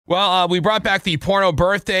Well, we brought back the porno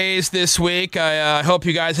birthdays this week. I hope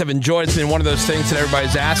you guys have enjoyed. It's been one of those things that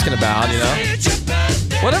everybody's asking about, you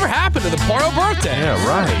know. Whatever happened to the porno birthday? Yeah,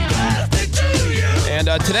 right. And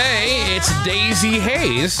today, it's Daisy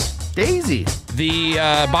Haze. Daisy. The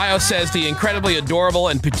bio says the incredibly adorable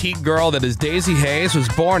and petite girl that is Daisy Haze was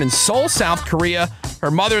born in Seoul, South Korea.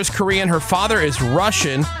 Her mother is Korean. Her father is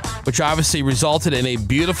Russian, which obviously resulted in a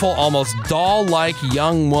beautiful, almost doll-like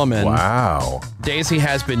young woman. Wow. Daisy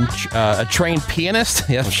has been a trained pianist.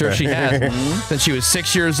 Yeah, I'm sure she has. Since she was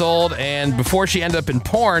 6 years old. And before she ended up in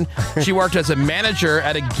porn, she worked as a manager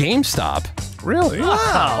at a GameStop. Really?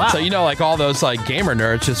 Wow. So, you know, like all those like gamer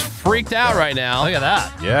nerds just freaked out right now. Look at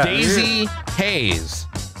that. Yeah. Daisy Haze.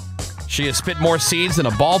 She has spit more seeds than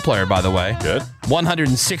a ball player, by the way. Good.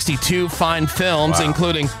 162 fine films,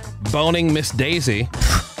 including Boning Miss Daisy.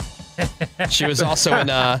 She was also in,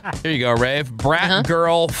 here you go, Rave, Brat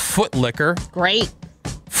Girl Foot Licker. Great.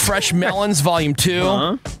 Fresh Melons, Volume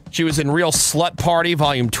 2. She was in Real Slut Party,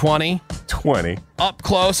 Volume 20. 20. Up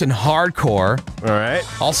Close and Hardcore. All right.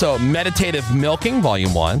 Also, Meditative Milking,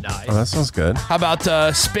 Volume 1. Nice. Oh, that sounds good. How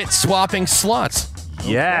about Spit Swapping Sluts?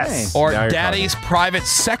 Yes. Or Now you're Daddy's Private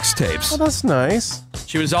Sex Tapes. Oh, that's nice.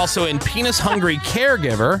 She was also in Penis Hungry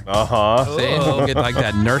Caregiver. Uh-huh. See, we'll get like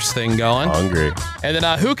that nurse thing going. Hungry. And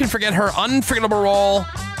then who can forget her unforgettable role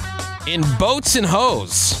in Boats and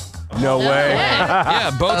Hose? No way. Yeah,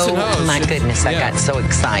 Boats and Hose. Oh my goodness, I got so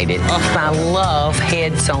excited. I love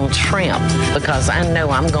heads on shrimp because I know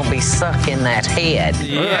I'm going to be sucking that head.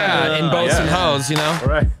 Yeah, in Boats and Hose, you know. All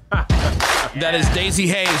right. That is Daisy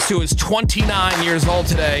Haze, who is 29 years old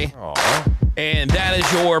today. Aw. And that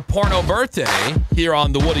is your porno birthday here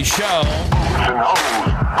on The Woody Show.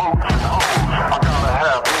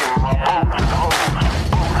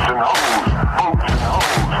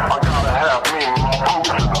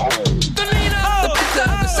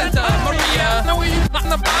 On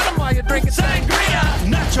the bottom while you're drinking sangria.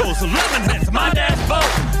 Nachos, lemon heads,